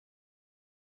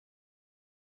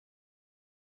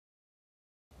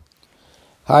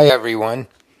Hi everyone.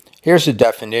 Here's a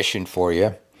definition for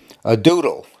you. A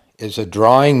doodle is a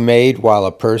drawing made while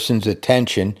a person's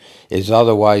attention is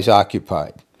otherwise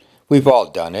occupied. We've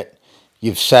all done it.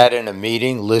 You've sat in a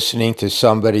meeting listening to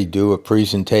somebody do a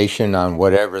presentation on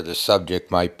whatever the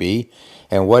subject might be,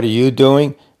 and what are you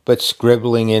doing? But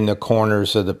scribbling in the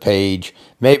corners of the page.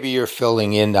 Maybe you're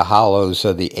filling in the hollows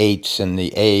of the H's and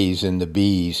the A's and the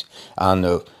B's on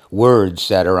the words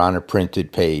that are on a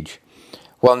printed page.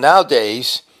 Well,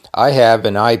 nowadays, I have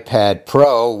an iPad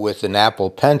Pro with an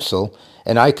Apple Pencil,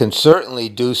 and I can certainly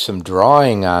do some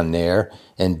drawing on there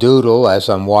and doodle as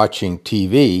I'm watching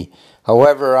TV.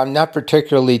 However, I'm not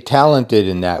particularly talented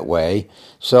in that way,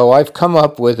 so I've come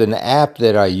up with an app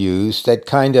that I use that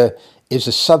kind of is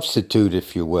a substitute,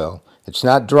 if you will. It's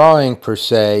not drawing per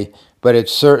se, but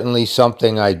it's certainly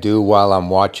something I do while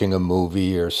I'm watching a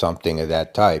movie or something of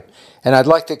that type. And I'd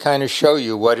like to kind of show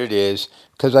you what it is,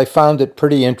 because I found it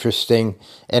pretty interesting,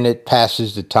 and it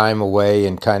passes the time away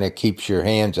and kind of keeps your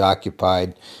hands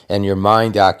occupied and your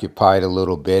mind occupied a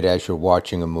little bit as you're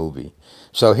watching a movie.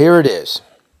 So here it is.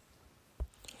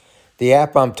 The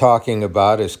app I'm talking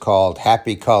about is called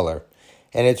Happy Color,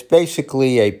 and it's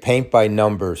basically a paint by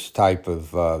numbers type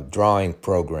of drawing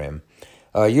program.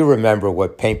 You remember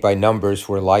what paint by numbers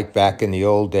were like back in the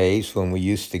old days when we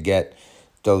used to get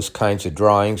those kinds of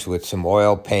drawings with some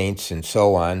oil paints and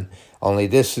so on. Only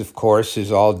this, of course,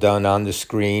 is all done on the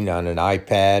screen on an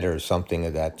iPad or something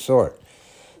of that sort.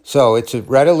 So it's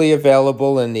readily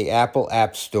available in the Apple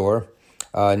App Store.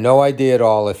 No idea at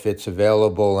all if it's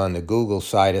available on the Google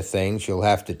side of things. You'll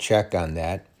have to check on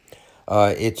that.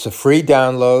 It's a free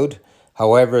download.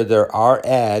 However, there are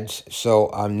ads, so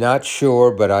I'm not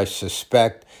sure, but I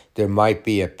suspect there might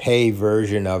be a pay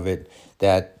version of it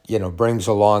that brings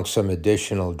along some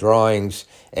additional drawings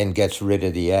and gets rid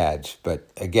of the ads. But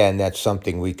again, that's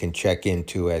something we can check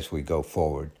into as we go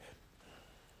forward.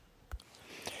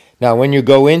 Now, when you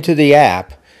go into the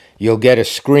app, you'll get a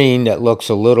screen that looks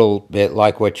a little bit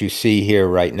like what you see here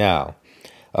right now.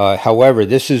 However,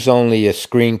 this is only a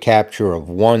screen capture of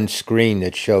one screen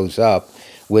that shows up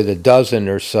with a dozen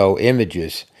or so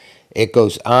images. It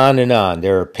goes on and on.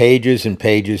 There are pages and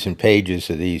pages and pages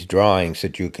of these drawings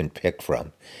that you can pick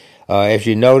from. As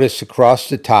you notice across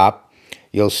the top,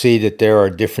 you'll see that there are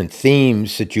different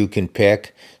themes that you can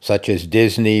pick, such as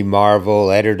Disney, Marvel,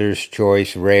 Editor's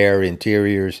Choice, Rare,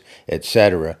 Interiors,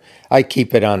 etc. I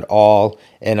keep it on all,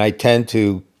 and I tend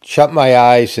to shut my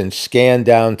eyes and scan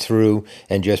down through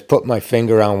and just put my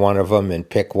finger on one of them and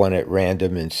pick one at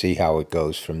random and see how it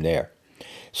goes from there.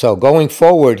 So going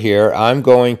forward here, I'm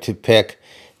going to pick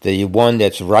the one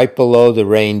that's right below the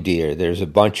reindeer. There's a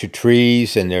bunch of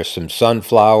trees and there's some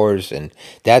sunflowers, and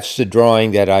that's the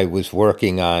drawing that I was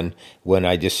working on when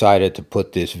I decided to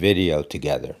put this video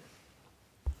together.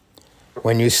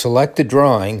 When you select the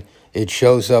drawing, it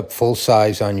shows up full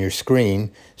size on your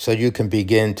screen, so you can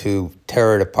begin to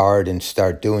tear it apart and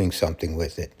start doing something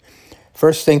with it.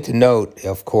 First thing to note,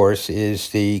 of course, is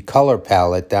the color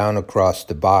palette down across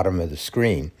the bottom of the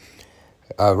screen.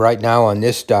 Right now on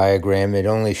this diagram, it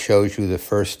only shows you the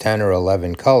first 10 or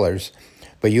 11 colors,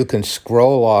 but you can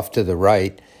scroll off to the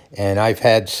right, and I've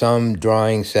had some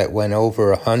drawings that went over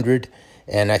 100,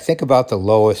 and I think about the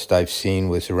lowest I've seen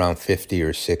was around 50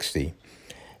 or 60.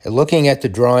 Looking at the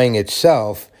drawing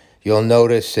itself, you'll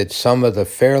notice that some of the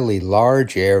fairly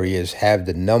large areas have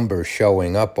the number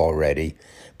showing up already,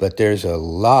 but there's a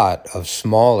lot of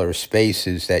smaller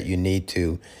spaces that you need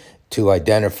to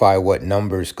identify what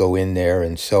numbers go in there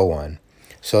and so on.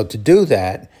 So to do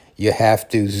that, you have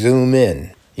to zoom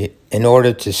in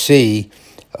order to see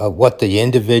what the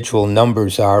individual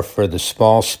numbers are for the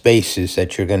small spaces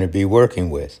that you're going to be working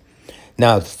with.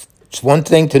 Now, it's one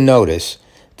thing to notice,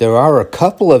 there are a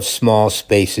couple of small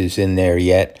spaces in there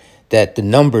yet that the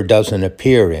number doesn't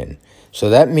appear in.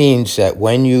 So that means that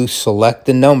when you select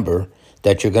the number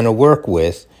that you're going to work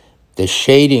with, the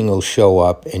shading will show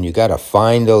up, and you got to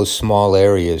find those small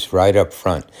areas right up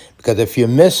front. Because if you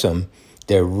miss them,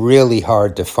 they're really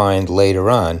hard to find later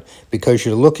on, because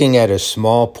you're looking at a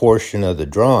small portion of the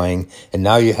drawing, and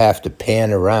now you have to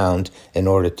pan around in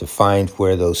order to find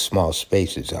where those small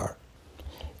spaces are.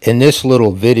 In this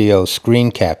little video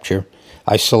screen capture,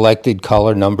 I selected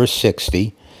color number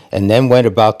 60, and then went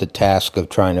about the task of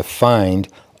trying to find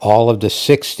all of the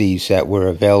 60s that were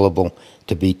available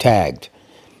to be tagged.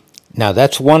 Now,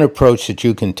 that's one approach that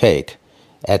you can take.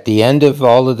 At the end of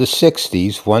all of the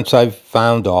 60s, once I've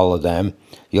found all of them,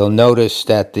 you'll notice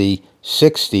that the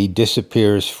 60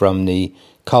 disappears from the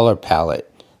color palette.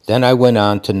 Then I went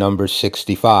on to number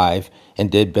 65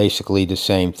 and did basically the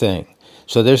same thing.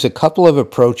 So there's a couple of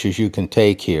approaches you can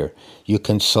take here. You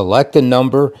can select a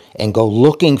number and go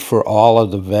looking for all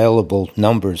of the available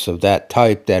numbers of that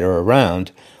type that are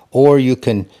around, or you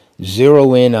can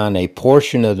zero in on a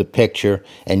portion of the picture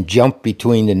and jump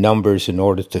between the numbers in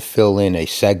order to fill in a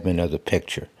segment of the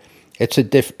picture. It's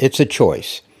a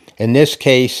choice. In this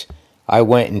case, I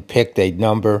went and picked a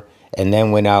number and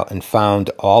then went out and found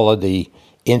all of the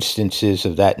instances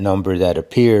of that number that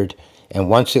appeared, and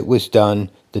once it was done,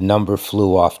 the number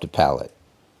flew off the palette.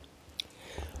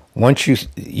 Once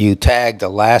you tag the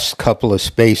last couple of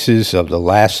spaces of the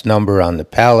last number on the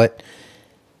palette,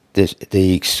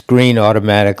 the screen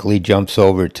automatically jumps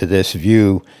over to this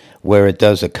view where it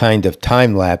does a kind of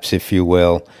time lapse, if you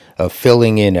will, of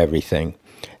filling in everything.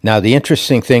 Now, the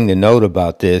interesting thing to note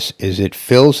about this is it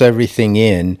fills everything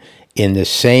in the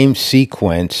same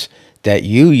sequence that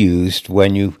you used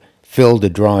when you filled the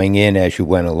drawing in as you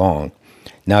went along.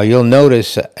 Now, you'll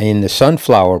notice in the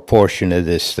sunflower portion of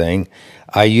this thing,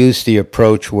 I used the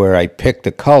approach where I picked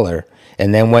a color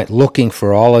and then went looking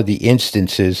for all of the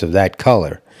instances of that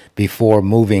color before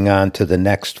moving on to the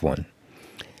next one.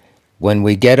 When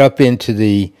we get up into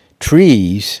the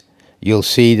trees, you'll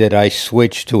see that I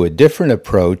switched to a different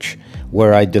approach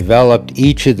where I developed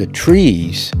each of the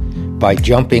trees by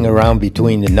jumping around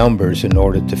between the numbers in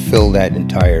order to fill that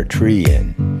entire tree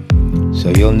in. So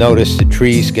you'll notice the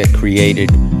trees get created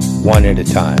one at a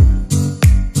time.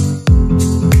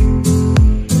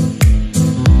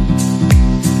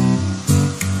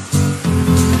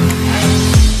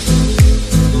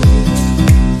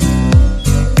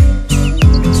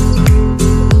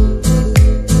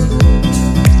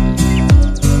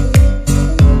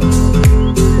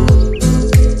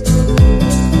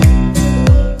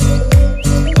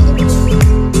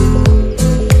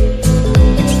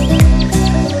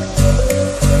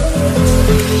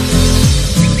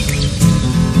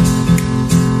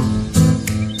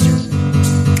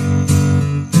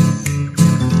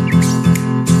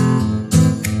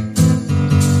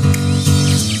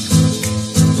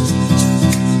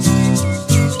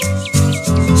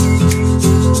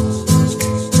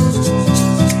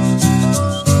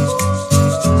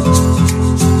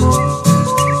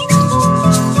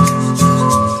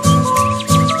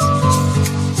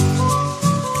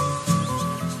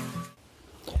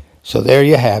 So there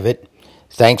you have it.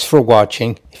 Thanks for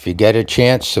watching. If you get a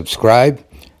chance, subscribe.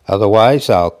 Otherwise,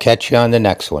 I'll catch you on the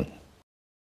next one.